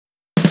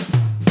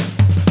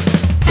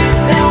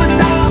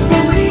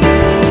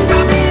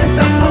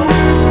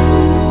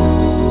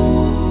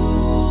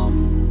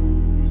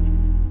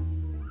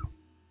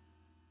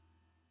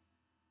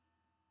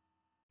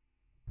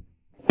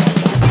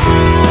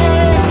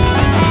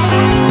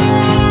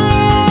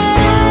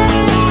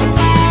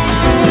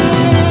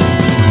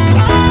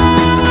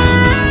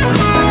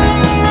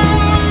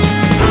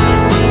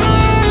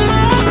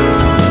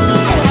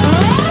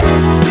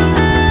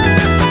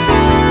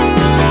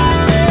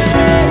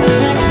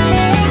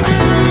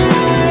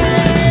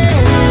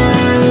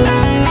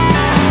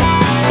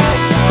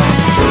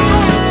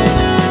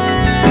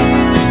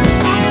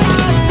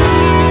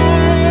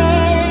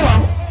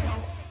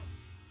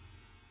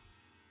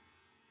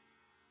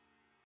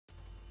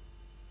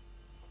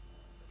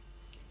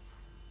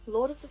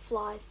Lord of the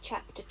Flies,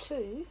 Chapter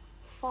 2,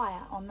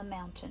 Fire on the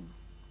Mountain.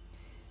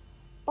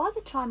 By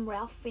the time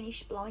Ralph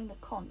finished blowing the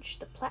conch,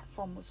 the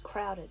platform was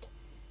crowded.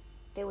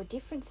 There were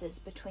differences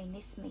between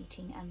this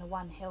meeting and the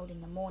one held in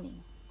the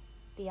morning.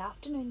 The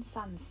afternoon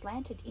sun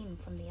slanted in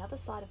from the other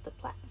side of the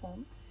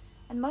platform,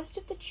 and most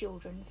of the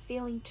children,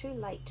 feeling too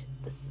late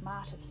the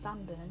smart of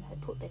sunburn,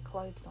 had put their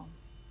clothes on.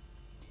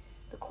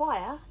 The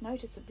choir,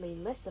 noticeably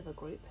less of a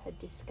group, had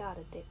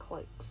discarded their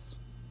cloaks.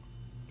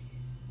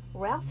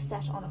 Ralph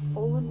sat on a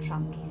fallen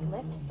trunk, his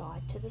left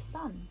side to the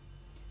sun.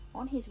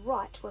 On his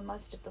right were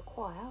most of the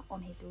choir,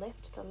 on his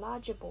left the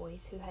larger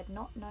boys who had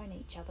not known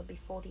each other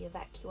before the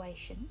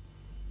evacuation.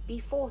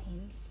 Before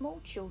him, small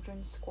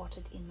children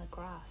squatted in the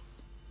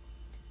grass.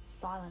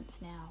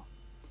 Silence now.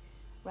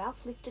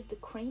 Ralph lifted the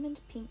cream and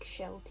pink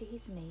shell to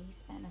his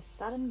knees, and a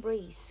sudden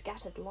breeze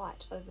scattered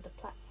light over the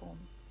platform.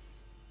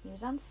 He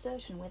was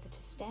uncertain whether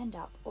to stand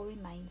up or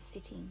remain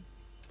sitting.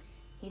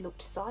 He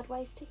looked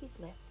sideways to his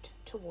left,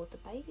 toward the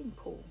bathing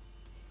pool.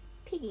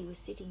 Piggy was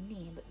sitting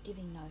near, but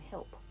giving no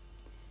help.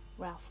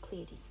 Ralph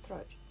cleared his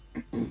throat.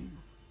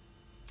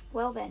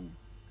 Well then,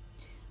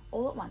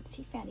 all at once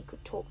he found he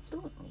could talk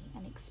fluently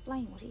and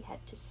explain what he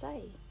had to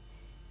say.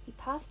 He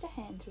passed a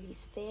hand through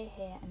his fair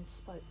hair and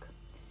spoke.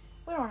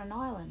 We're on an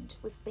island.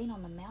 We've been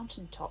on the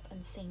mountain top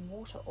and seen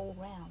water all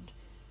round.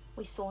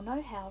 We saw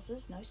no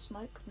houses, no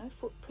smoke, no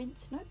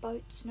footprints, no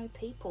boats, no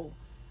people.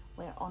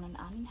 We're on an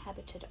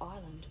uninhabited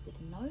island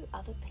with no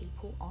other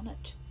people on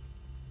it.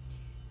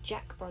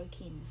 Jack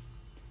broke in.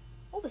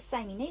 All the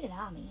same, you need an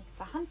army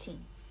for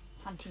hunting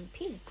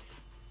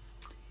pigs.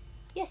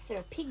 Yes, there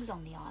are pigs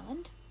on the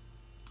island.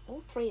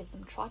 All three of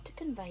them tried to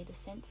convey the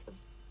sense of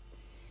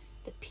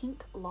the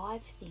pink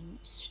live thing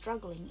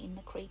struggling in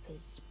the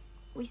creepers.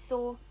 We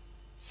saw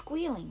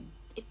squealing.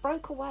 It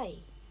broke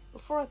away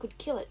before I could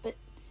kill it, but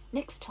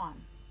next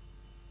time.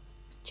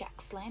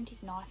 Jack slammed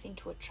his knife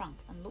into a trunk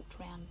and looked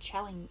round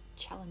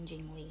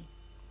challengingly.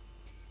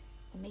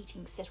 The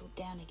meeting settled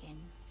down again.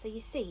 So you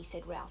see,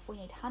 said Ralph, we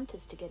need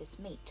hunters to get us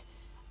meat.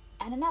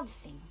 And another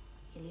thing.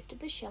 He lifted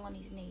the shell on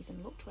his knees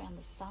and looked round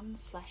the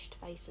sun-slashed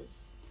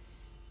faces.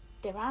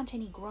 There aren't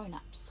any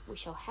grown-ups. We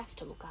shall have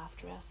to look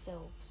after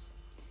ourselves.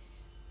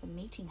 The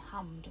meeting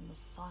hummed and was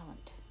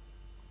silent.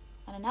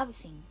 And another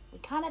thing. We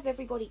can't have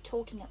everybody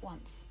talking at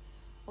once.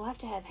 We'll have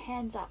to have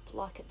hands up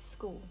like at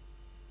school.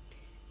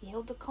 He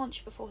held the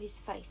conch before his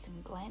face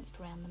and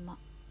glanced round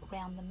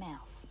the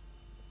mouth.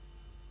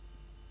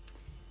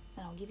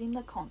 Then I'll give him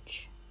the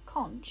conch.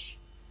 Conch?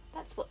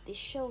 That's what this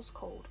shell's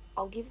called.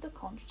 I'll give the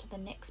conch to the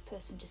next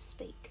person to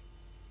speak.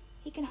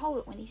 He can hold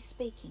it when he's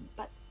speaking,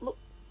 but look,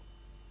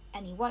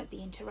 and he won't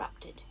be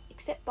interrupted,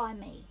 except by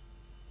me.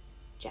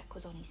 Jack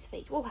was on his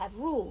feet. We'll have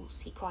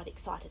rules, he cried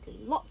excitedly.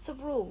 Lots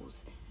of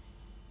rules.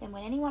 Then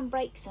when anyone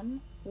breaks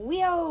them,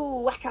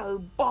 wheo,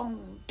 wacko,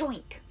 bong,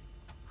 doink.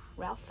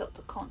 Ralph felt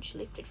the conch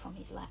lifted from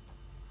his lap.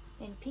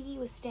 Then Piggy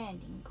was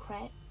standing,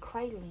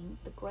 cradling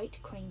the great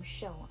cream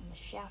shell, and the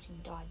shouting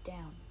died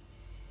down.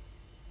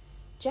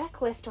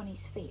 Jack left on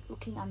his feet,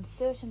 looking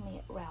uncertainly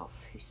at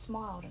Ralph, who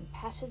smiled and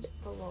patted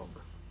the log.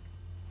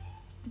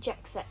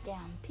 Jack sat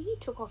down. Piggy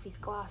took off his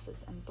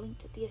glasses and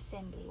blinked at the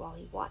assembly while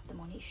he wiped them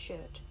on his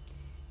shirt.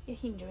 You're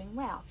hindering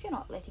Ralph. You're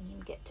not letting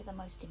him get to the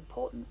most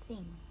important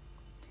thing.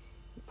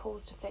 He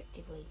paused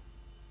effectively.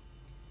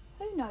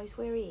 Who knows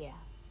we're here?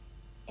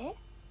 Eh?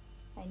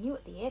 They knew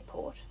at the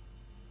airport.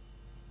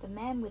 The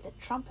man with a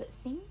trumpet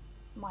thing?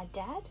 My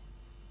dad?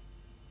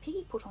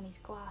 Piggy put on his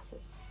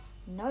glasses.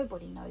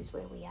 Nobody knows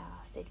where we are,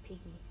 said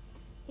Piggy.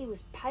 He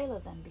was paler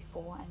than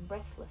before and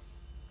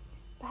breathless.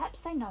 Perhaps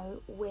they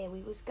know where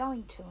we was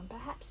going to, and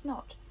perhaps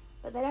not,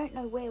 but they don't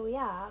know where we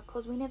are,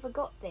 'cause we never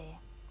got there.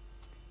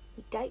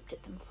 He gaped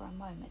at them for a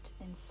moment,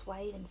 then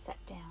swayed and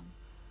sat down.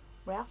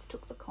 Ralph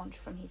took the conch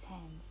from his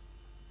hands.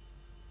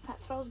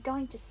 That's what I was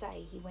going to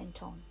say, he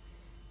went on.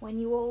 When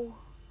you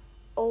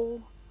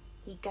all,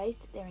 he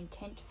gazed at their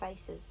intent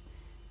faces.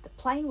 The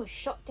plane was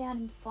shot down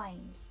in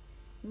flames.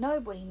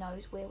 Nobody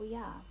knows where we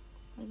are.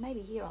 We may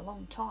be here a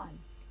long time.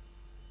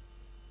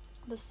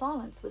 The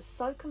silence was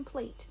so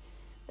complete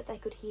that they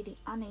could hear the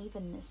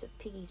unevenness of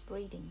Piggy's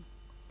breathing.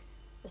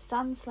 The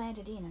sun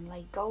slanted in and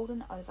lay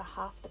golden over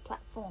half the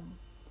platform.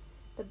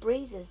 The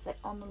breezes that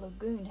on the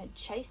lagoon had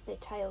chased their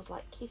tails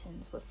like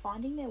kittens were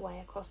finding their way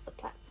across the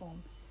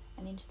platform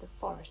and into the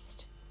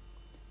forest.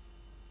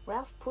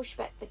 Ralph pushed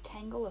back the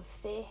tangle of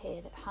fair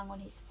hair that hung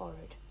on his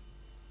forehead.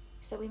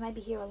 So we may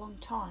be here a long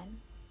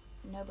time.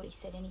 Nobody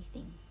said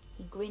anything.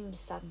 He grinned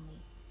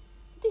suddenly.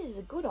 This is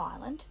a good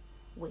island.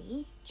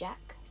 We,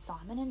 Jack,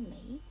 Simon and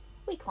me,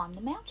 we climbed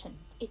the mountain.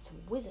 It's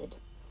a wizard.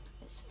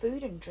 There's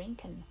food and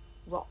drink and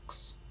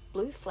rocks,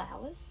 blue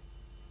flowers.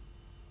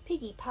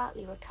 Piggy,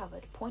 partly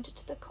recovered, pointed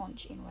to the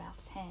conch in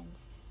Ralph's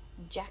hands,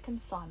 and Jack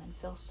and Simon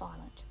fell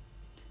silent.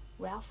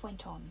 Ralph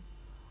went on.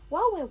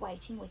 While we're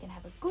waiting, we can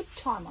have a good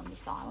time on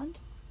this island.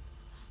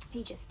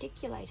 He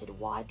gesticulated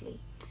widely.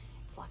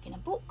 It's like in a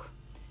book.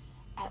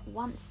 At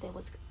once there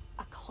was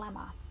a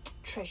clamour.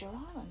 Treasure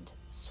Island,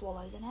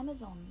 swallows and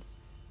Amazons,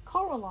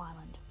 Coral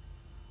Island.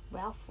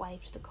 Ralph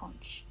waved the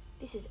conch.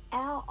 This is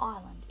our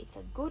island. It's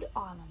a good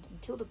island.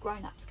 Until the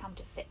grown-ups come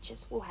to fetch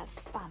us, we'll have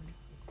fun.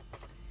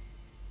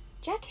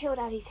 Jack held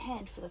out his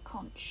hand for the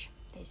conch.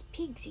 There's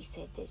pigs, he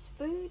said. There's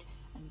food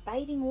and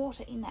bathing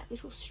water in that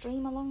little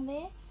stream along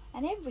there,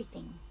 and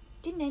everything.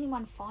 Didn't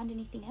anyone find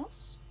anything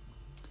else?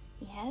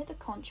 He handed the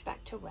conch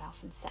back to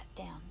Ralph and sat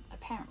down.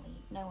 Apparently,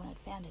 no one had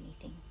found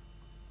anything.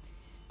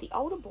 The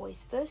older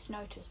boys first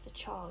noticed the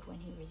child when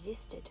he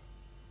resisted.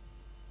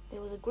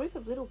 There was a group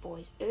of little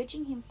boys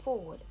urging him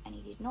forward, and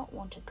he did not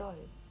want to go.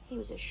 He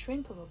was a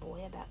shrimp of a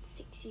boy, about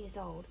 6 years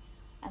old,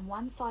 and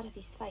one side of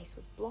his face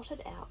was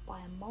blotted out by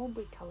a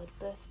mulberry-coloured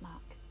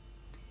birthmark.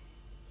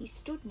 He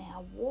stood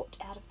now,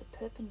 warped out of the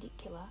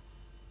perpendicular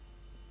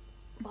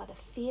by the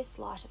fierce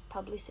light of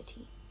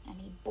publicity, and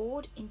he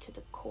bored into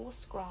the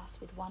coarse grass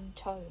with one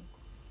toe.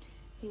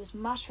 He was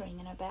muttering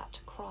and about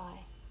to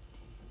cry.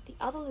 The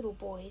other little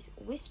boys,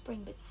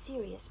 whispering but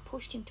serious,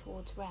 pushed him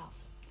towards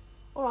Ralph.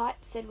 "All right,"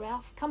 said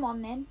Ralph. "Come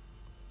on, then."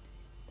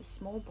 The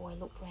small boy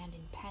looked round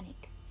in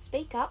panic.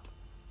 "Speak up."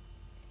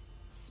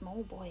 The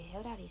small boy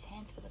held out his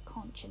hands for the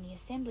conch, and the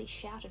assembly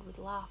shouted with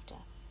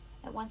laughter.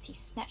 At once he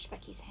snatched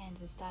back his hands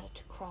and started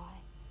to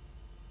cry.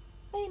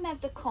 "Let him have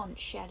the conch,"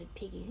 shouted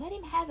Piggy. "Let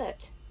him have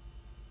it."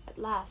 At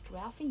last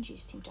Ralph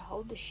induced him to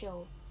hold the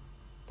shell,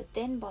 but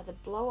then by the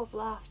blow of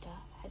laughter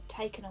had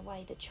taken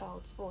away the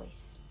child's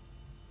voice.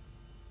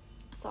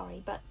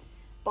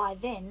 By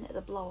then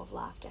the blow of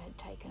laughter had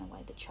taken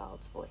away the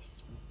child's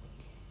voice.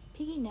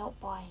 Piggy knelt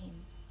by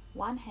him,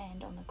 one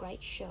hand on the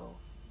great shell,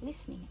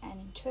 listening and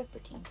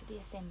interpreting to the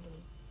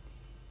assembly.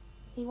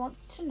 "He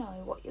wants to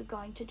know what you're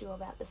going to do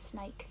about the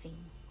snake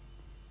thing."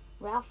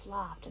 Ralph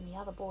laughed, and the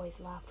other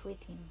boys laughed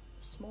with him.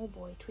 The small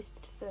boy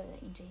twisted further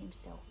into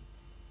himself.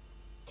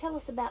 "Tell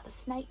us about the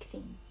snake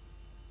thing."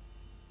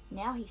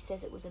 "Now he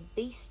says it was a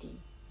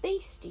beastie."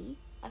 "Beastie?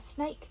 A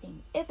snake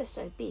thing, ever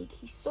so big.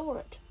 He saw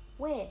it."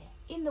 "Where?"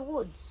 "In the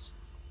woods."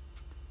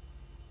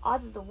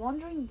 Either the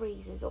wandering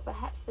breezes or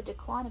perhaps the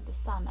decline of the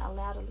sun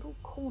allowed a little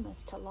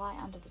coolness to lie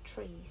under the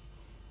trees.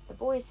 The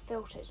boys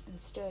felt it and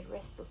stirred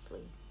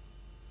restlessly.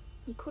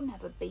 "You couldn't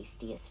have a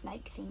beastie, a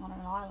snake thing, on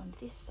an island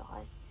this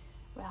size,"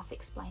 Ralph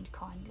explained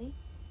kindly.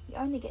 "You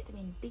only get them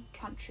in big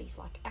countries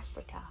like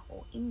Africa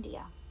or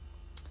India."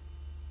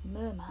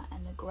 Murmur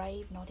and the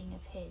grave nodding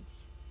of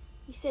heads.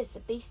 "He says the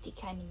beastie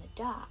came in the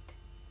dark,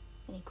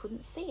 and he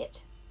couldn't see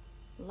it."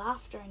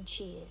 Laughter and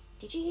cheers.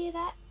 "Did you hear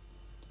that?"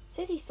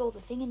 "Says he saw the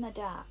thing in the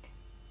dark."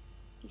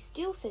 "He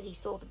still says he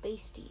saw the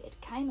beastie.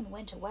 It came and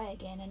went away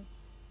again, and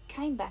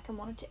came back and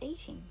wanted to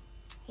eat him.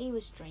 He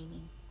was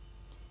dreaming."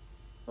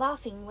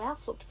 Laughing,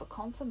 Ralph looked for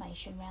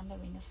confirmation round the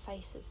ring of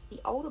faces.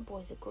 The older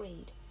boys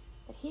agreed,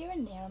 but here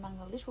and there among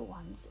the little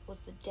ones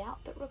was the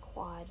doubt that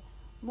required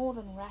more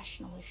than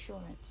rational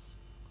assurance.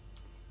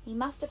 He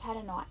must have had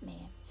a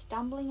nightmare,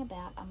 stumbling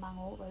about among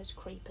all those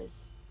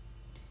creepers.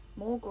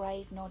 More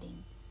grave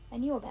nodding. They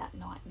knew about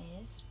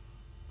nightmares.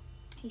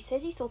 "He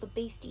says he saw the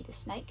beastie, the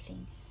snake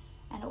thing,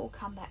 and it will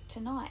come back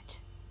tonight."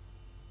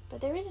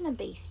 "But there isn't a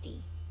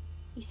beastie.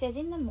 He says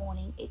in the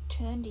morning it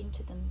turned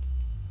into them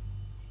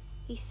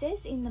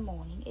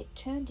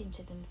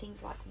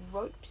things like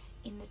ropes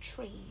in the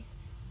trees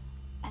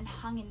and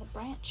hung in the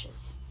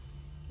branches.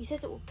 He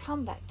says it will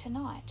come back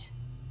tonight.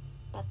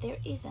 But there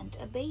isn't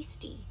a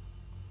beastie."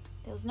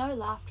 There was no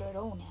laughter at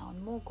all now,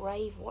 and more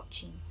grave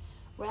watching.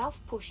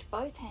 Ralph pushed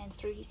both hands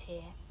through his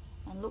hair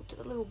and looked at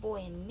the little boy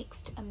in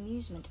mixed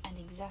amusement and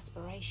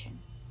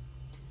exasperation.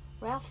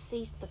 Jack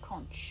seized the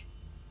conch.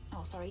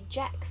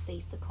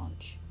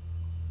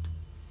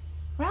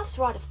 "Ralph's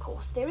right, of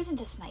course. There isn't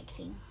a snake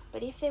thing.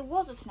 But if there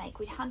was a snake,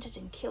 we'd hunt it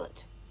and kill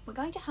it. We're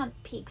going to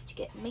hunt pigs to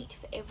get meat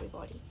for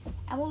everybody,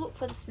 and we'll look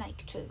for the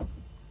snake too.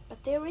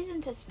 But there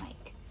isn't a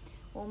snake.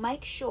 We'll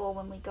make sure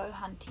when we go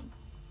hunting."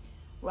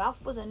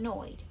 Ralph was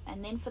annoyed,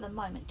 and then for the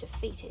moment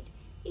defeated.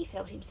 He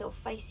felt himself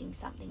facing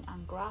something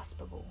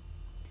ungraspable.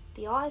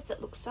 The eyes that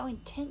looked so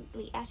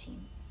intently at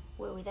him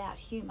were without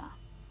humour.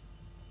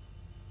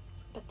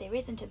 "But there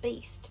isn't a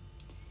beast."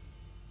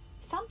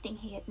 Something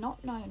he had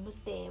not known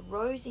was there,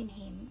 rose in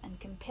him and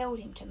compelled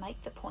him to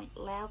make the point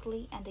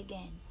loudly and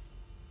again.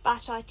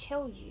 "But I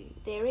tell you,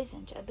 there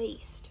isn't a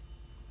beast."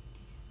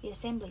 The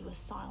assembly was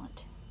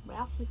silent.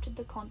 Ralph lifted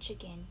the conch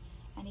again,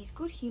 and his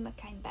good humour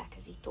came back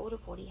as he thought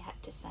of what he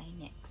had to say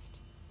next.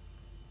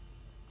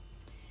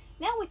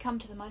 "Now we come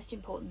to the most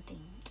important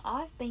thing.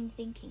 I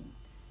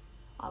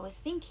was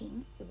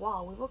thinking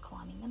while we were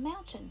climbing the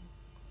mountain."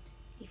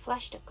 He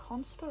flashed a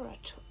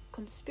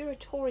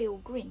conspiratorial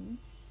grin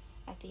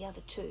at the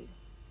other two.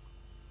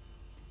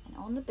 "And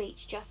on the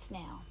beach just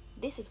now,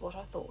 this is what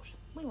I thought.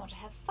 We want to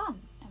have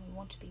fun, and we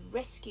want to be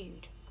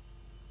rescued."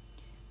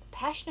 The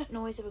passionate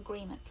noise of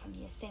agreement from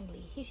the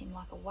assembly hit him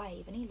like a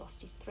wave, and he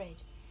lost his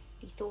thread.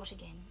 He thought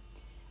again.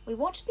 "We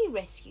want to be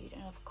rescued,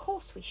 and of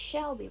course we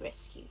shall be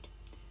rescued."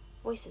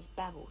 Voices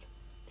babbled.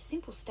 A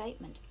simple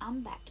statement,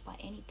 unbacked by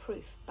any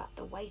proof, but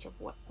the weight of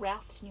what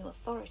Ralph's new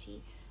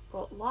authority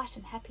brought light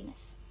and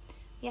happiness.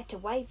 He had to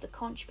wave the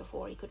conch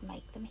before he could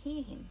make them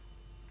hear him.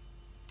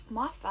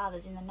 "My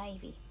father's in the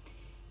Navy.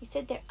 He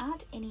said there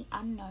aren't any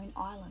unknown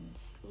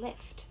islands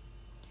left.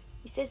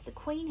 He says the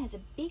Queen has a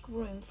big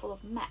room full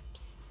of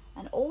maps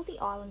and all the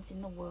islands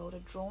in the world are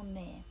drawn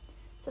there.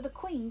 So the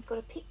Queen's got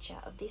a picture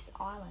of this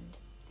island.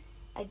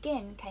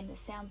 Again came the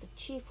sounds of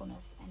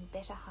cheerfulness and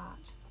better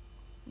heart.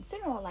 And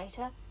sooner or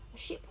later, a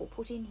ship will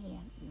put in here.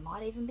 It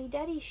might even be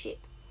Daddy's ship.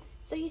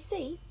 So you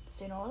see,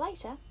 sooner or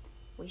later,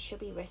 we shall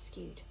be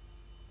rescued.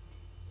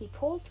 He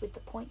paused with the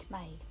point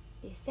made.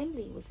 The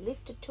assembly was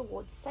lifted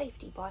towards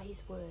safety by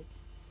his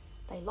words.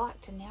 They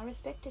liked and now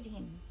respected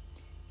him.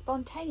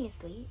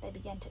 Spontaneously, they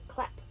began to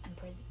clap, and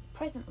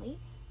presently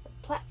the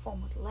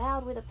platform was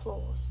loud with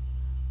applause.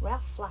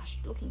 Ralph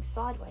flushed, looking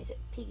sideways at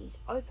Piggy's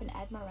open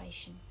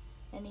admiration,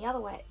 then the other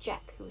way at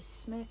Jack, who was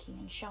smirking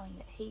and showing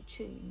that he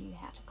too knew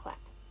how to clap.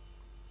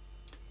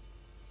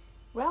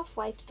 Ralph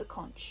waved to the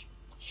conch.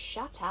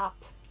 "Shut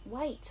up.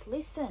 Wait,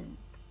 listen."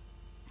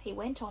 He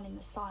went on in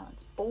the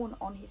silence, borne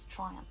on his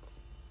triumph.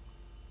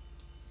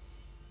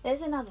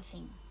 "There's another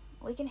thing.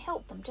 We can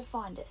help them to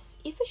find us.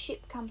 If a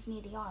ship comes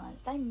near the island,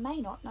 they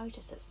may not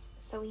notice us,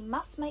 so we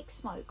must make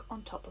smoke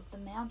on top of the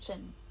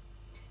mountain.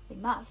 We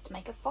must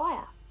make a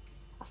fire.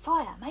 A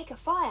fire! Make a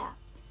fire!"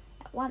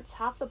 At once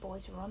half the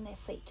boys were on their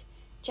feet.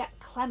 Jack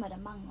clamoured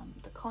among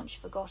them, the conch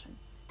forgotten.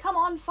 "Come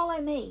on, follow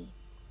me!"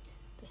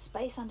 The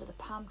space under the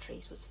palm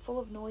trees was full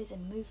of noise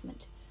and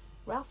movement.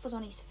 Ralph was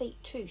on his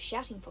feet too,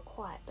 shouting for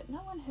quiet, but no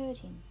one heard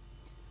him.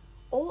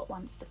 All at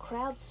once the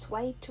crowd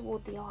swayed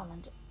toward the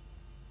island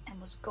and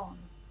was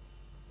gone,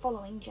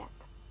 following Jack.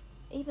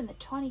 Even the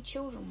tiny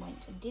children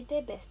went and did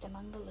their best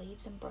among the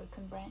leaves and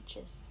broken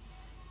branches.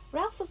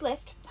 Ralph was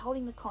left,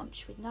 holding the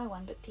conch, with no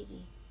one but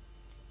Piggy.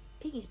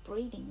 Piggy's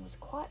breathing was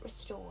quite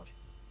restored.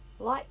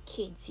 "Like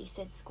kids," he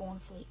said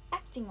scornfully,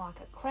 "acting like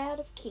a crowd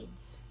of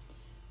kids."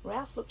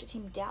 Ralph looked at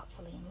him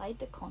doubtfully and laid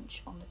the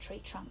conch on the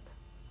tree trunk.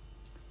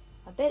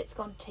 "I bet it's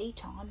gone tea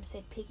time,"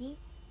 said Piggy.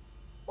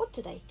 "What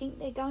do they think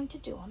they're going to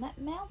do on that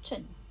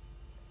mountain?"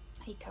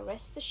 He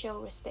caressed the shell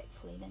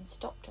respectfully, then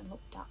stopped and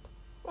looked up.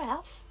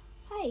 "Ralph,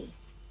 hey,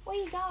 where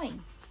are you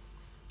going?"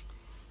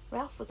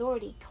 Ralph was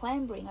already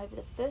clambering over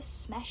the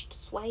first smashed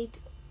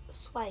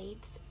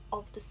swathes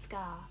of the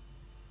scar.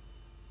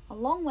 A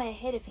long way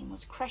ahead of him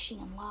was crashing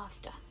and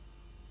laughter.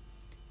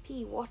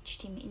 Piggy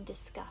watched him in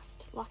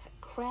disgust, like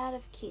a crowd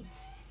of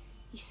kids.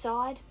 He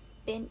sighed,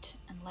 bent,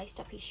 and laced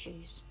up his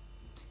shoes.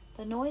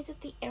 The noise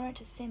of the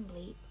errant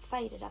assembly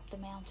faded up the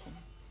mountain.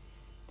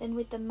 Then,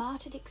 with the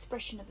martyred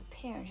expression of a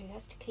parent who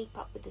has to keep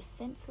up with the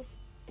senseless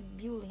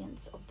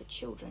ebullience of the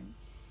children,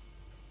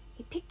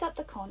 he picked up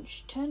the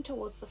conch, turned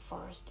towards the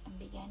forest, and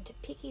began to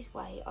pick his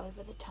way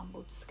over the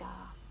tumbled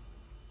scar.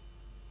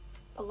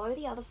 Below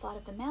the other side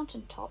of the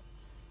mountain top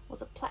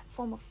was a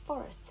platform of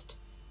forest.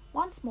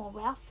 Once more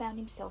Ralph found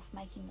himself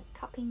making the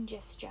cupping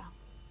gesture.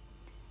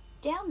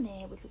 "Down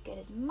there we could get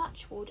as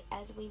much wood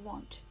as we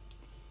want."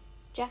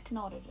 Jack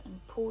nodded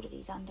and pulled at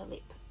his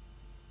underlip.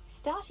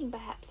 Starting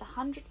perhaps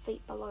 100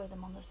 feet below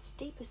them on the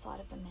steeper side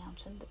of the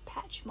mountain, the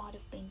patch might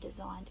have been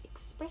designed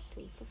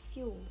expressly for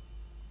fuel.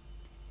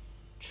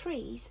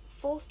 Trees,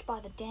 forced by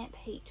the damp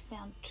heat,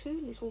 found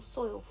too little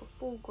soil for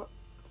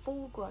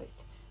full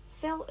growth,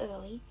 fell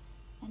early,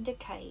 and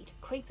decayed.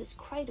 Creepers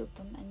cradled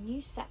them, and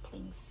new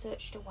saplings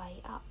searched a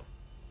way up.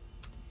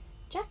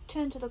 Jack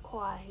turned to the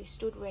choir, who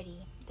stood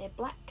ready. Their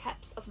black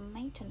caps of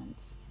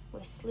maintenance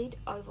were slid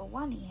over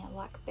one ear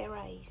like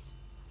berets.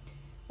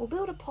 "We'll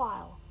build a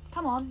pile.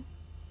 Come on."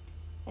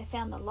 They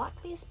found the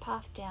likeliest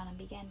path down and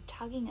began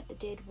tugging at the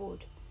dead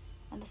wood,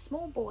 and the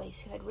small boys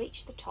who had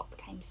reached the top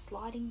came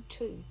sliding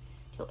too,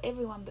 till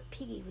everyone but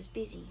Piggy was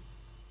busy.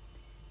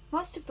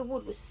 Most of the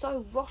wood was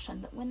so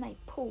rotten that when they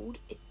pulled,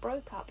 it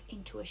broke up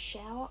into a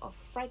shower of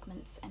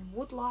fragments and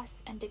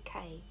woodlice and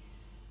decay,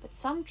 but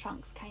some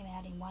trunks came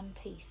out in one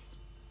piece.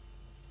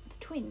 The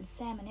twins,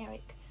 Sam and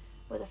Eric,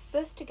 were the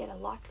first to get a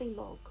likely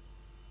log,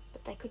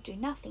 but they could do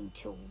nothing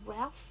till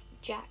Ralph,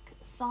 Jack,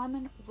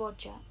 Simon,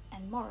 Roger,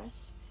 and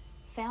Morris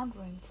found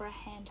room for a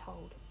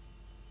handhold.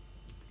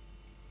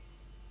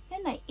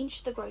 Then they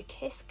inched the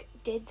grotesque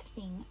dead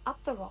thing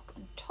up the rock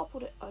and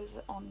toppled it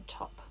over on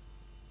top.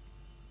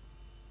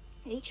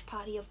 Each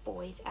party of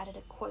boys added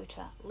a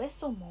quota,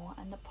 less or more,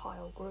 and the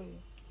pile grew.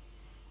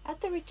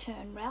 At the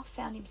return, Ralph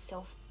found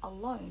himself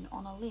alone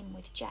on a limb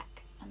with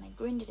Jack, and they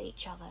grinned at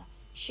each other,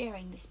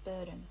 sharing this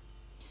burden.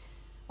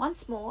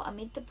 Once more,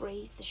 amid the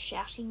breeze, the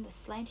shouting, the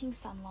slanting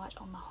sunlight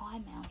on the high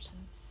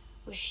mountain,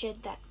 was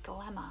shed that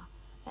glamour,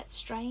 that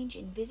strange,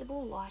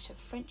 invisible light of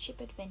friendship,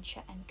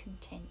 adventure, and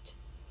content.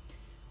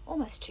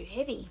 "Almost too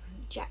heavy,"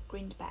 Jack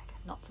grinned back.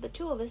 "Not for the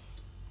two of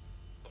us."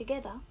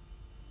 Together,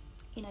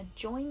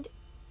 joined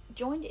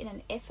in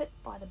an effort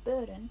by the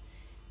burden,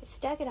 they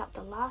staggered up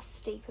the last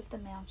steep of the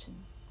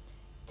mountain.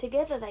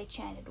 Together they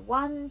chanted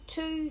 1,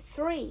 2,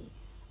 3,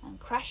 and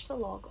crashed the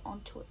log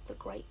onto the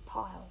great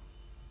pile.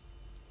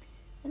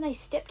 Then they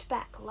stepped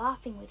back,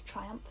 laughing with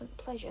triumphant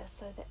pleasure,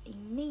 so that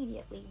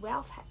immediately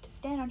Ralph had to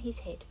stand on his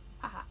head.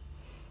 Aha!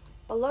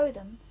 Below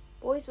them,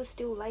 boys were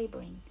still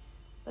labouring,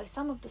 though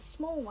some of the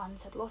small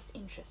ones had lost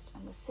interest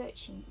and were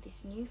searching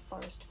this new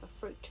forest for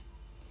fruit.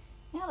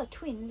 Now the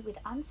twins, with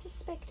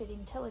unsuspected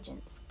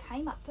intelligence,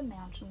 came up the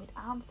mountain with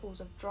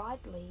armfuls of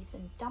dried leaves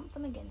and dumped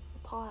them against the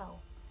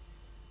pile.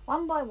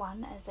 One by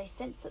one, as they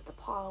sensed that the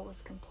pile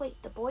was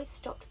complete, the boys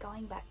stopped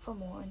going back for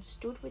more and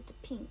stood with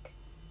the pink,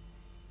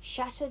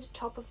 shattered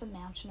top of the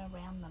mountain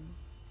around them.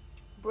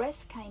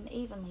 Breath came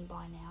evenly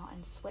by now,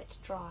 and sweat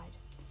dried.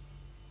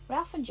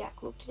 Ralph and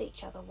Jack looked at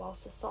each other while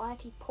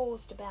society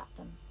paused about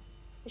them.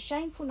 The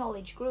shameful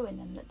knowledge grew in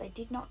them that they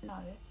did not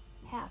know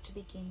how to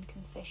begin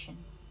confession.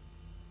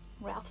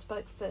 Ralph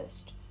spoke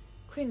first,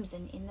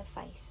 crimson in the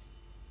face.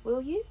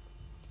 "Will you?"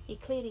 He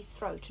cleared his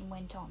throat and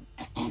went on.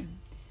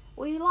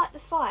 "Will you light the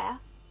fire?"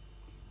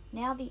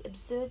 Now the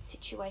absurd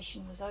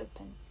situation was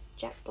open.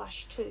 Jack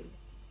blushed too.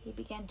 He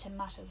began to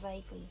mutter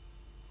vaguely.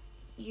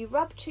 "You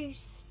rub 2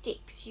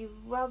 sticks, you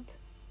rub—"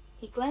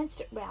 He glanced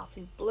at Ralph,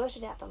 who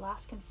blurted out the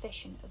last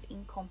confession of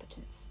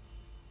incompetence.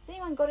 "Has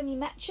anyone got any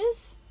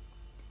matches?"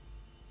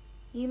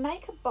 "You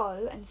make a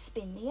bow and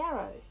spin the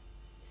arrow,"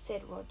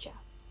 said Roger.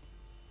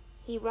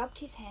 He rubbed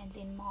his hands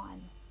in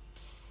mime.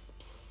 Psst,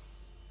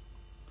 psst.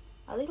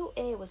 A little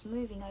air was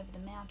moving over the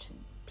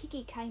mountain.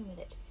 Piggy came with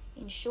it,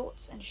 in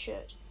shorts and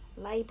shirt,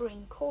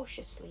 labouring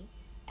cautiously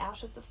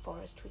out of the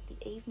forest with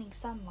the evening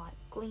sunlight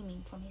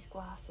gleaming from his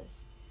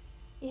glasses.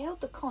 He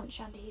held the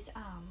conch under his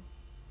arm.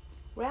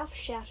 Ralph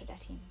shouted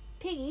at him,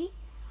 "Piggy,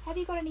 have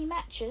you got any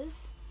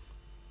matches?"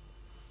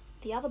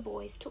 The other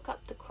boys took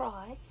up the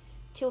cry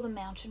till the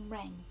mountain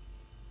rang.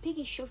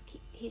 Piggy shook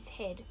his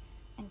head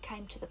and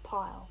came to the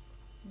pile.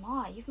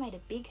 "My, you've made a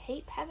big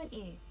heap, haven't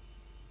you?"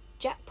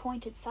 Jack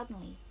pointed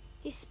suddenly.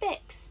 "His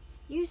specs!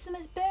 Use them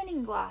as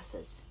burning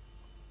glasses!"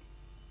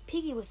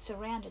 Piggy was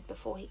surrounded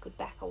before he could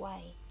back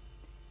away.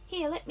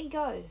 "Here, let me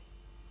go!"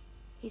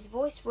 His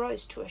voice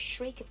rose to a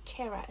shriek of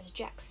terror as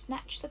Jack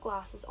snatched the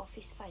glasses off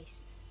his face.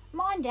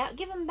 "Mind out,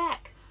 give 'em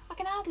back! I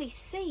can hardly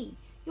see.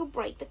 You'll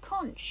break the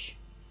conch."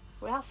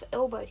 Ralph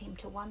elbowed him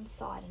to one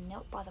side and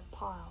knelt by the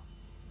pile.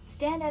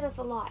 "Stand out of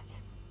the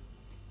light."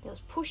 There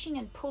was pushing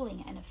and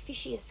pulling and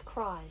officious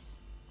cries.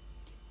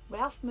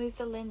 Ralph moved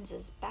the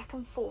lenses back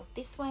and forth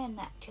this way and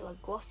that till a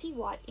glossy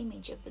white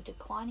image of the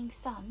declining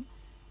sun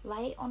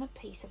lay on a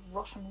piece of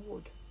rotten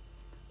wood.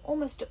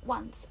 Almost at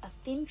once a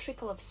thin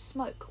trickle of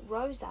smoke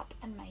rose up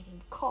and made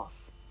him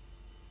cough.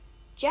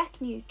 Jack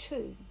knelt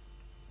too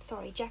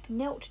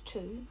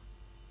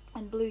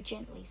and blew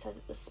gently so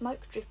that the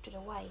smoke drifted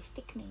away,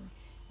 thickening,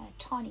 and a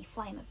tiny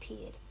flame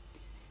appeared.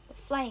 The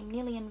flame,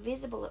 nearly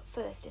invisible at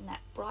first in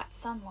that bright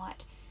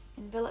sunlight,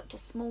 enveloped a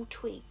small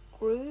twig,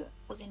 grew,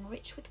 was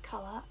enriched with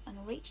colour,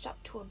 and reached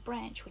up to a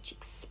branch which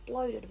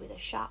exploded with a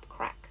sharp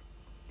crack.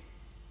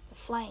 The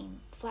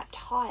flame flapped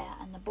higher,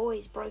 and the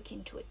boys broke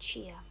into a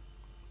cheer.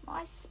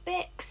 "My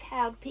specs!"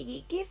 howled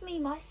Piggy. "Give me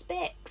my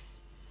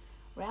specs!"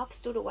 Ralph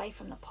stood away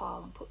from the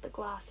pile and put the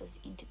glasses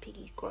into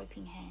Piggy's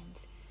groping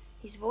hands.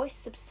 His voice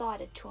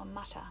subsided to a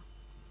mutter.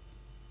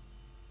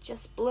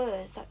 "Just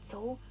blurs, that's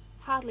all.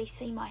 Hardly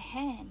see my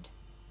hand."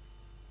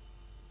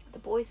 The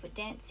boys were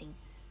dancing.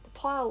 The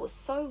pile was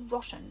so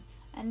rotten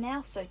and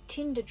now so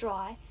tinder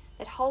dry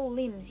that whole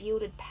limbs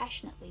yielded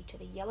passionately to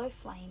the yellow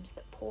flames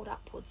that poured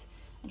upwards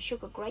and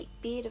shook a great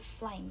beard of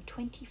flame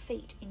 20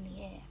 feet in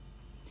the air.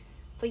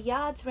 For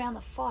yards round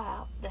the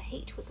fire the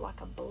heat was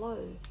like a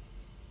blow,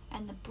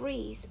 and the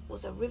breeze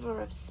was a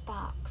river of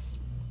sparks.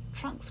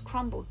 Trunks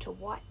crumbled to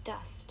white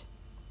dust.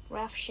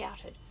 Ralph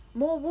shouted,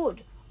 "More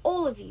wood!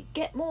 All of you,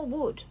 get more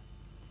wood!"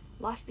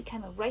 Life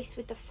became a race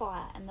with the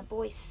fire, and the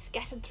boys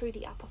scattered through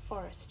the upper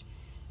forest.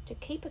 To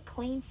keep a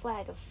clean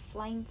flag of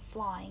flame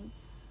flying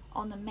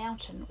on the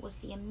mountain was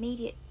the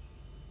immediate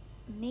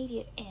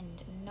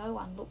end, and no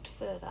one looked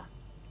further.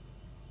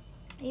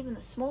 Even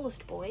the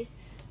smallest boys,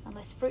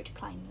 unless fruit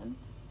claimed them,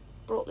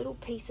 brought little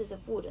pieces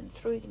of wood and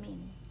threw them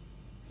in.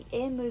 The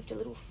air moved a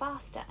little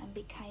faster and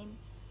became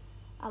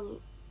a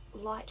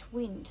light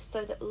wind,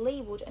 so that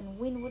leeward and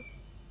windward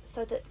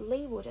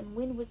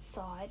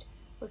side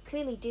were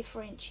clearly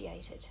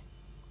differentiated.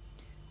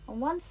 On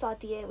one side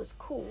the air was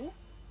cool,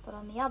 but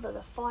on the other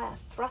the fire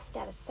thrust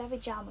out a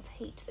savage arm of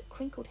heat that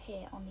crinkled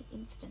hair on the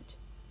instant.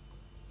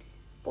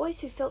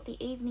 Boys who felt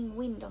the evening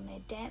wind on their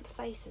damp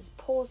faces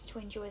paused to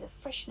enjoy the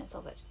freshness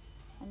of it,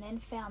 and then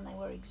found they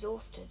were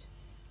exhausted.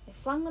 They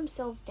flung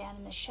themselves down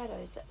in the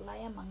shadows that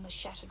lay among the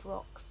shattered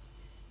rocks.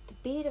 The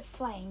beard of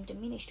flame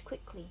diminished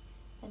quickly,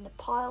 then the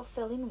pile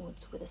fell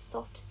inwards with a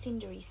soft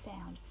cindery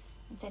sound,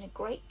 and sent a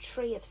great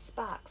tree of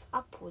sparks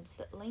upwards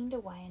that leaned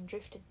away and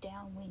drifted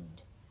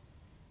downwind.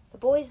 The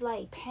boys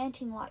lay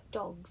panting like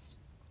dogs.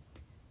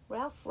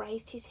 Ralph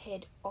raised his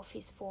head off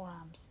his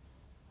forearms.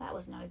 That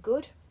was no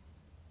good.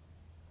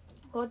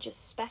 Roger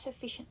spat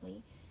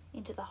efficiently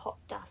into the hot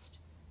dust.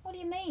 "What do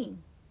you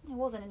mean? There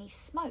wasn't any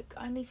smoke,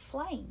 only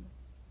flame."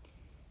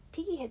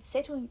 Piggy had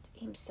settled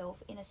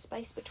himself in a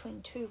space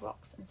between 2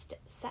 rocks and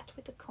sat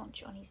with the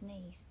conch on his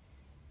knees.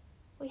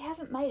 "We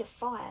haven't made a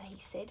fire," he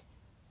said.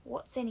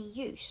 "What's any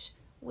use?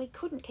 We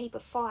couldn't keep a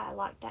fire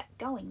like that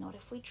going, not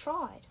if we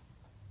tried."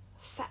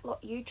 "Fat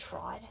lot you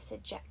tried,"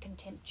 said Jack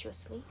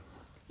contemptuously.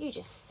 "You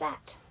just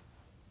sat."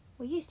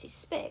 We used his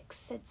specs,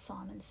 said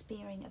Simon,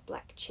 spearing a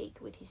black cheek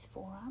with his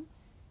forearm.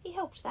 He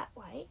helped that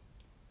way.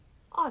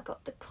 I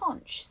got the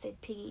conch,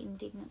 said Piggy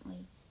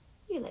indignantly.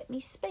 You let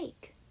me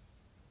speak.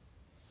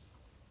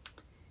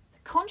 The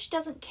conch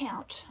doesn't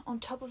count on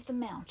top of the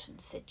mountain,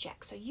 said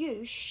Jack, so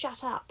you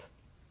shut up.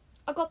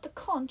 I got the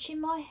conch in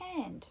my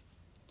hand.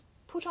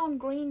 Put on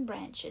green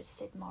branches,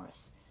 said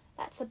Morris.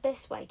 That's the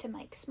best way to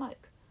make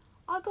smoke.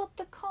 I got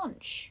the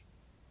conch.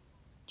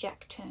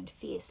 Jack turned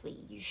fiercely.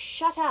 You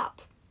shut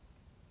up.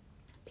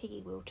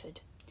 Piggy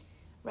wilted.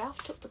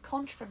 Ralph took the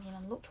conch from him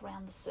and looked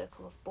round the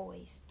circle of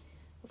boys.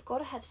 We've got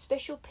to have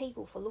special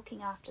people for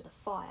looking after the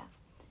fire.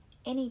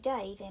 Any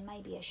day there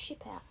may be a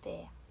ship out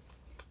there.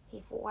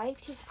 He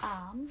waved his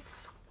arm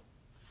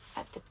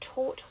at the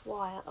taut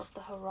wire of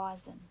the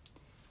horizon.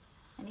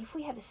 And if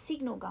we have a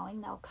signal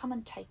going, they'll come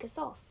and take us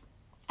off.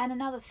 And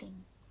another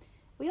thing,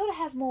 we ought to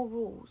have more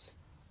rules.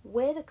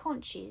 Where the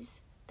conch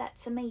is,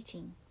 that's a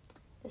meeting.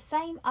 The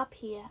same up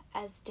here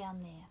as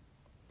down there.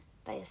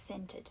 They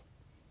assented.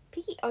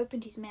 Piggy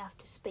opened his mouth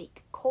to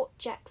speak, caught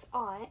Jack's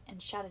eye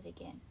and shut it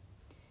again.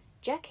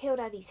 Jack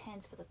held out his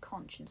hands for the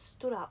conch and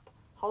stood up,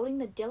 holding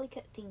the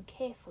delicate thing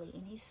carefully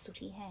in his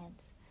sooty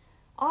hands.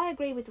 I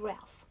agree with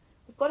Ralph.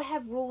 We've got to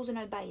have rules and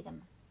obey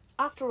them.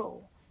 After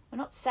all, we're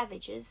not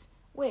savages,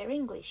 we're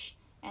English,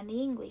 and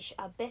the English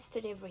are best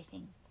at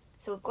everything,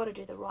 so we've got to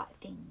do the right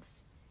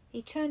things.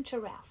 He turned to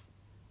Ralph.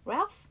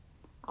 Ralph,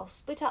 I'll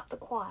split up the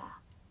choir.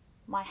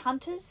 My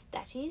hunters,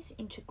 that is,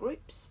 into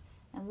groups,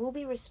 and we'll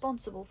be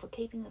responsible for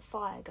keeping the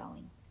fire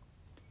going.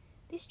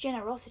 This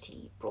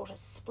generosity brought a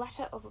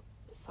spatter of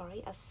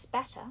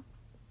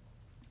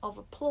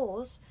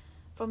applause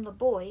from the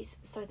boys,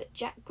 so that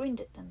Jack grinned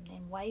at them,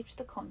 then waved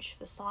the conch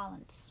for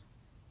silence.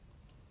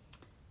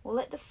 We'll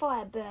let the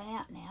fire burn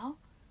out now.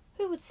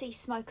 Who would see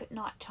smoke at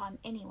night time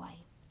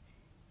anyway?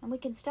 And we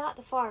can start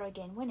the fire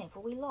again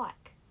whenever we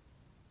like.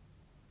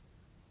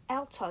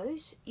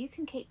 Altos, you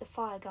can keep the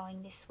fire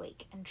going this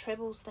week, and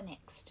trebles the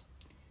next.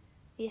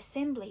 The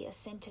assembly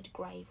assented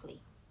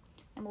gravely,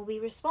 and will be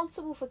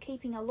responsible for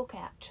keeping a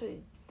lookout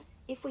too.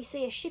 If we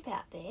see a ship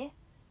out there,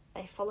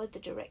 they followed the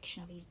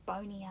direction of his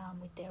bony arm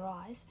with their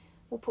eyes,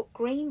 we'll put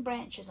green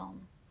branches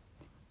on.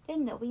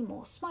 Then there'll be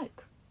more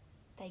smoke.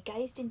 They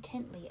gazed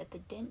intently at the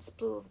dense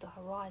blue of the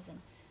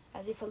horizon,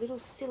 as if a little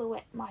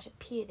silhouette might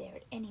appear there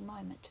at any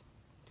moment.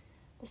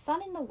 The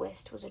sun in the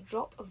west was a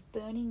drop of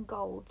burning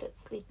gold that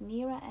slid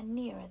nearer and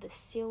nearer the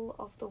sill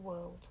of the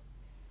world.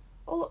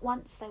 All at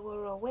once they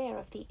were aware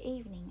of the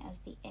evening as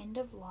the end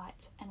of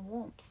light and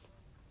warmth.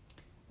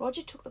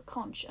 Roger took the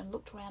conch and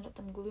looked round at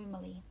them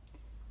gloomily.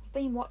 I've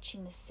been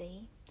watching the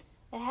sea.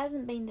 There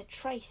hasn't been the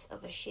trace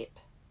of a ship.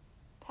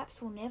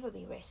 Perhaps we'll never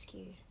be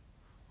rescued.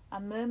 A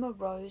murmur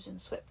rose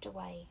and swept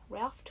away.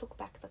 Ralph took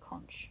back the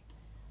conch.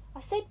 I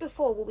said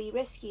before we'll be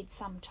rescued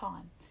some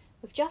time.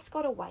 We've just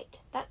got to wait,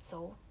 that's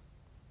all.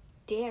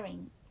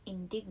 Daring,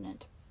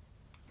 indignant,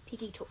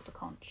 Piggy took the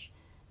conch.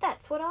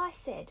 That's what I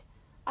said.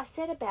 I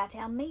said about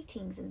our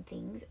meetings and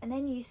things, and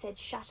then you said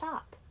shut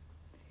up.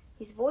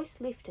 His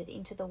voice lifted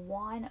into the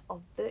whine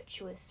of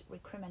virtuous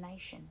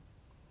recrimination.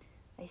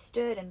 They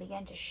stirred and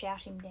began to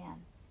shout him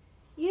down.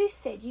 You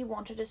said you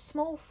wanted a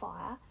small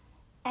fire,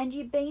 and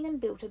you been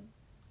and built a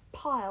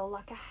pile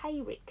like a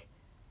hayrick.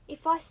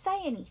 If I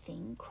say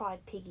anything,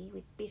 cried Piggy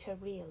with bitter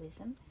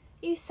realism,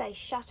 you say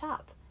shut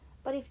up.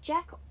 But if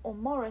Jack or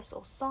Morris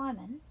or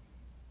Simon...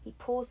 He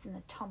paused in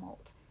the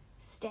tumult,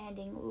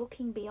 standing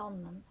looking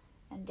beyond them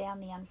and down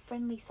the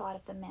unfriendly side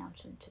of the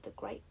mountain to the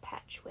great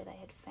patch where they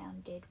had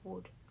found dead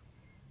wood.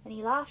 Then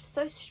he laughed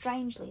so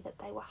strangely that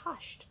they were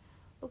hushed,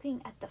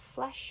 looking at the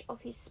flash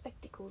of his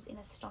spectacles in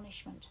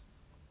astonishment.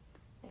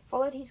 They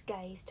followed his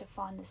gaze to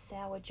find the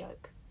sour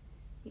joke.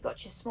 You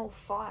got your small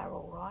fire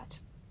all right.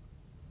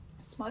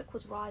 Smoke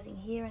was rising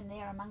here and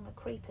there among the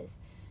creepers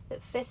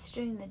that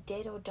festooned the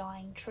dead or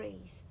dying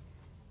trees.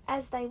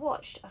 As they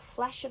watched, a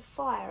flash of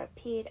fire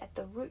appeared at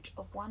the root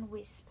of one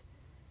wisp,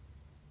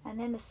 and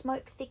then the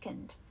smoke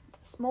thickened.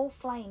 Small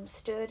flames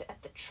stirred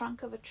at the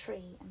trunk of a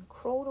tree and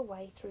crawled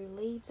away through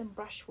leaves and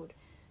brushwood,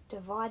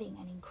 dividing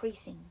and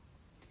increasing.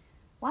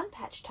 One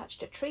patch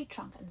touched a tree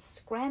trunk and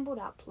scrambled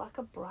up like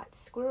a bright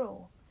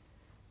squirrel.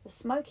 The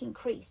smoke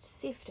increased,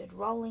 sifted,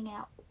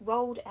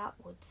 rolled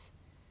outwards.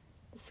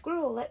 The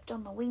squirrel leapt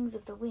on the wings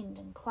of the wind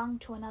and clung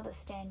to another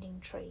standing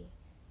tree,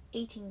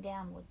 eating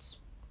downwards.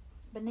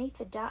 Beneath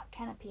the dark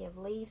canopy of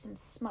leaves and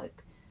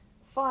smoke,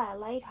 fire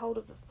laid hold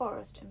of the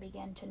forest and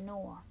began to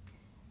gnaw.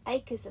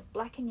 Acres of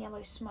black and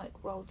yellow smoke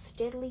rolled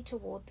steadily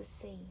toward the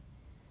sea.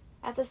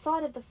 At the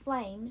sight of the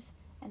flames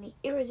and the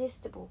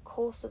irresistible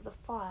course of the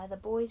fire, the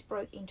boys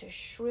broke into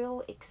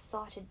shrill,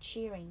 excited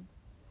cheering.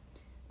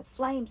 The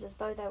flames, as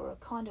though they were a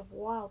kind of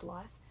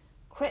wildlife,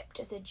 crept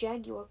as a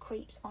jaguar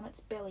creeps on its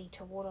belly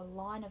toward a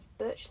line of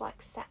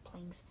birch-like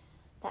saplings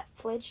that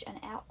fledged an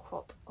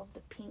outcrop of the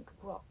pink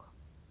rock.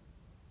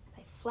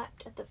 They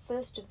flapped at the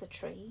first of the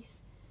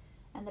trees,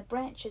 and the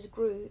branches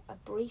grew a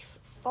brief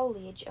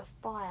foliage of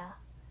fire.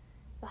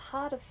 The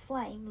heart of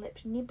flame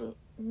leapt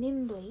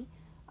nimbly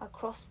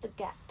across the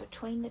gap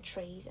between the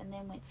trees and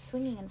then went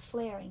swinging and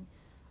flaring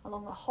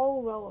along the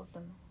whole row of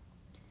them.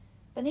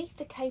 Beneath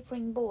the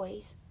capering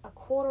boys, a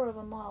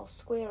 1/4 mile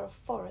square of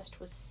forest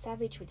was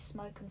savage with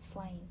smoke and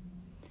flame.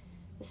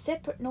 The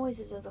separate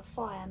noises of the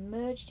fire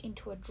merged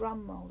into a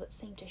drum roll that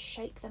seemed to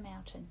shake the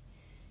mountain.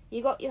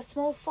 "You got your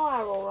small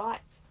fire all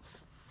right?"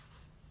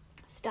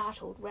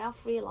 Startled,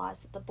 Ralph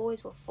realised that the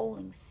boys were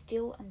falling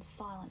still and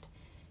silent,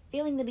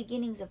 feeling the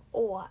beginnings of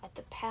awe at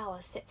the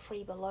power set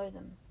free below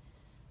them.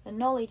 The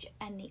knowledge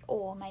and the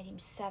awe made him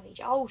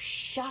savage. "Oh,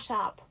 shut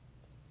up!"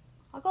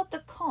 "I got the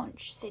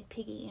conch," said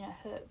Piggy in a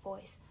hurt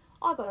voice.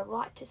 "I got a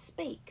right to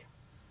speak."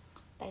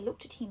 They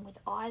looked at him with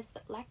eyes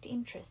that lacked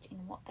interest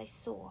in what they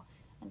saw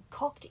and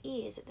cocked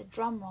ears at the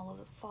drum roll of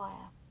the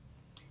fire.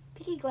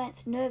 Piggy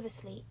glanced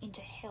nervously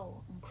into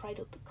hell and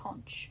cradled the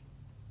conch.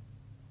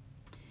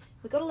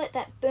 "We got to let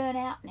that burn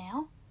out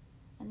now,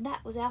 and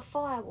that was our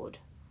firewood."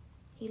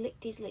 He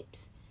licked his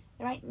lips.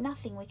 "There ain't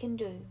nothing we can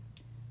do.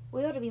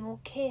 We ought to be more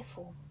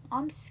careful.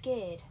 I'm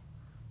scared."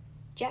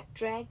 Jack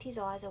dragged his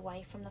eyes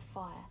away from the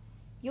fire.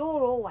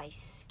 "You're always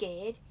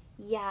scared,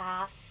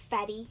 ya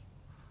fatty."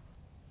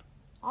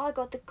 "I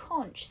got the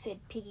conch,"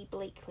 said Piggy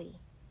bleakly.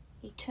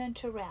 He turned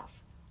to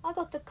Ralph. "I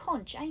got the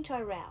conch, ain't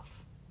I,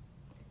 Ralph?"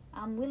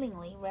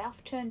 Unwillingly,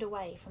 Ralph turned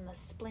away from the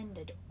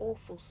splendid,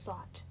 awful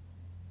sight.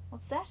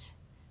 "What's that?"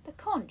 "The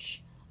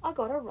conch. I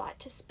got a right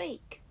to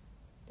speak."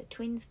 The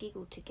twins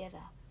giggled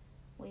together.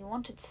 "We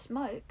wanted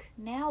smoke.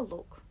 Now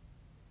look."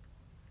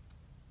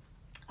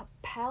 A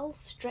pole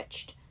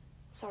stretched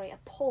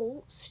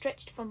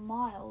for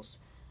miles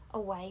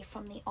away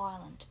from the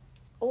island.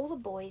 All the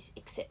boys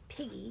except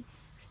Piggy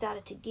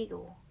started to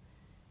giggle.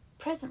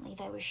 Presently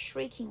they were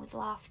shrieking with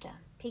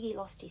laughter. Piggy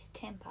lost his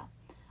temper.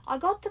 "I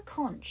got the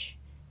conch.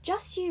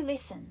 Just you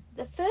listen.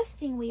 The first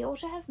thing we ought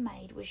to have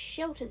made was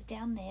shelters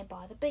down there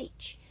by the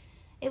beach.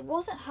 It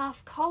wasn't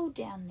half cold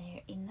down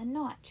there in the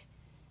night.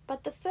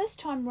 But the first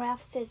time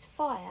Ralph says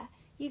fire,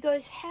 you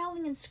goes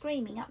howling and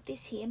screaming up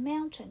this here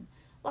mountain,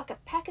 like a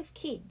pack of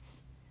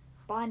kids."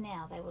 By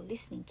now they were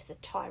listening to the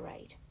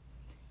tirade.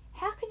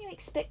 "How can you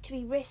expect to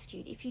be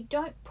rescued if you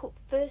don't put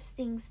first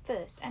things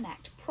first and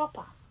act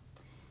proper?"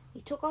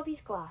 He took off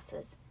his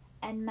glasses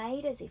and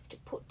made as if to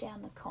put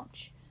down the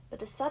conch, but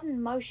the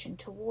sudden motion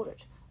toward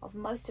it of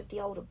most of the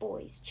older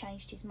boys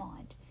changed his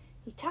mind.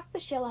 He tucked the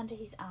shell under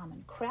his arm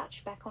and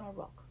crouched back on a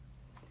rock.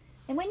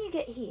 "And when you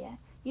get here,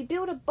 you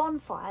build a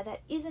bonfire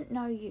that isn't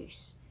no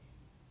use.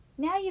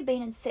 Now you've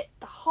been and set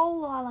the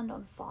whole island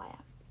on fire.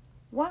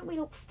 Won't we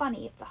look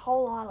funny if the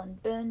whole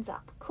island burns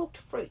up? Cooked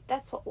fruit,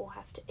 that's what we'll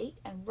have to eat,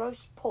 and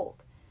roast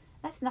pork.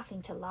 That's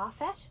nothing to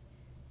laugh at.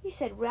 You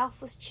said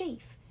Ralph was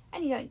chief,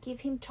 and you don't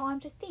give him time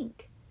to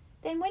think.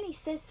 Then when he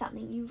says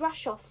something, you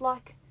rush off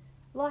like...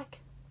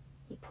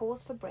 He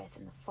paused for breath,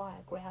 and the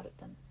fire growled at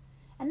them.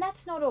 "And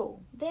that's not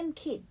all. Them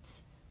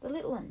kids, the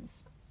little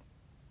uns,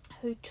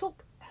 who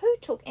took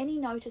any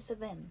notice of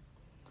them?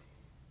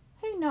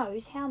 Who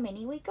knows how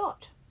many we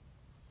got?"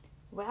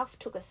 Ralph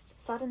took a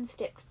sudden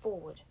step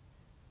forward.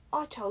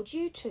 "I told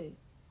you to.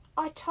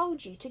 I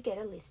told you to get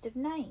a list of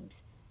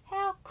names."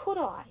 "How could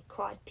I?"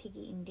 cried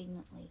Piggy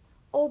indignantly.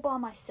 "All by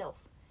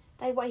myself.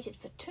 They waited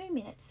for 2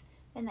 minutes,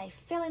 then they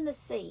fell in the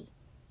sea.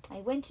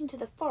 They went into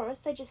the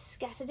forest, they just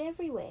scattered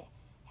everywhere.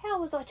 How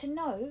was I to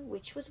know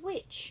which was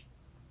which?"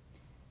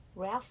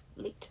 Ralph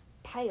licked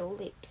pale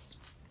lips.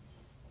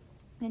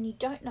 "Then you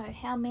don't know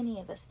how many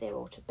of us there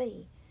ought to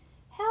be."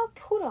 "How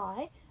could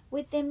I,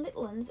 with them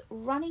little uns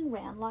running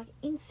round like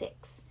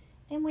insects?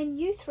 Then when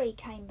you 3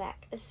 came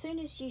back, as soon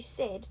as you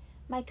said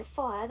make a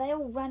fire, they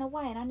all ran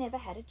away and I never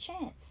had a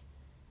chance."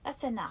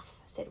 "That's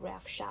enough," said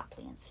Ralph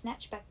sharply, and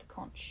snatched back the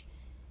conch.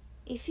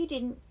 "If you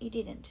didn't, you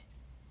didn't.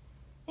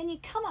 Then you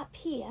come up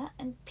here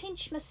and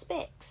pinch my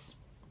specs."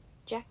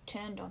 Jack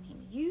turned on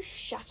him. "You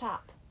shut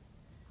up."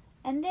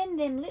 "And then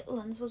them little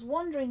uns was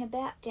wandering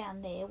about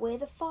down there where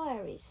the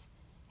fire is.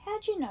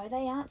 How'd you know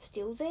they aren't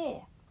still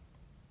there?"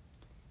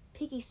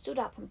 Piggy stood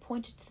up and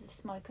pointed to the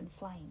smoke and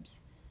flames.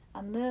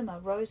 A murmur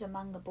rose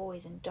among the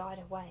boys and died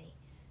away.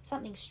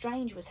 Something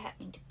strange was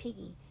happening to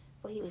Piggy,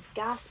 for he was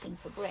gasping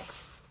for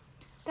breath.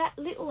 "That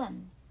little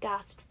un,"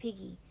 gasped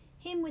Piggy.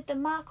 "Him with the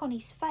mark on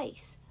his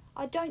face.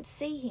 I don't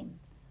see him.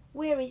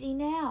 Where is he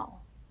now?"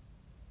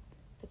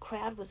 The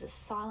crowd was as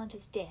silent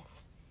as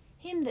death.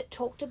 "Him that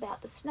talked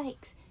about the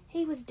snakes.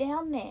 He was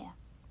down there."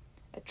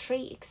 A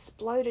tree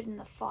exploded in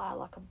the fire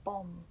like a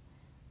bomb.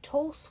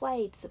 Tall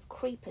swathes of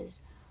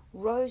creepers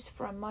rose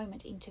for a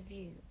moment into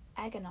view,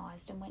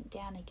 agonized, and went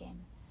down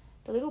again.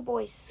 The little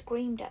boys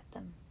screamed at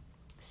them.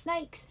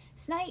 "Snakes!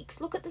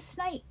 Snakes! Look at the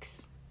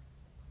snakes!"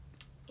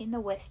 In the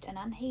west, and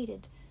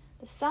unheeded,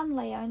 the sun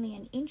lay only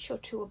an inch or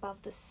 2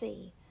 above the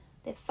sea.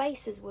 Their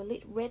faces were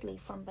lit redly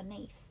from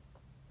beneath.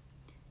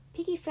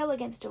 Piggy fell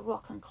against a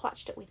rock and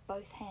clutched it with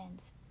both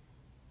hands.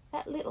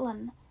 "That little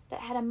un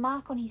that had a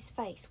mark on his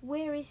face,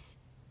 where is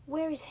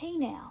he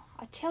now?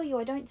 I tell you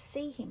I don't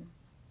see him."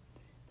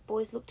 The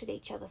boys looked at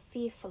each other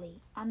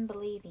fearfully,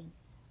 unbelieving.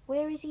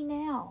 "Where is he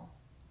now?"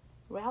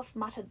 Ralph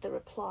muttered the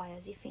reply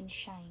as if in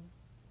shame.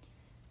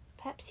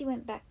 Perhaps he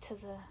went back to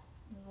the...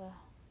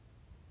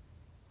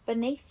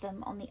 Beneath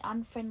them, on the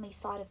unfriendly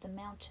side of the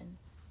mountain,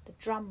 the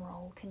drum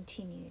roll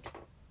continued.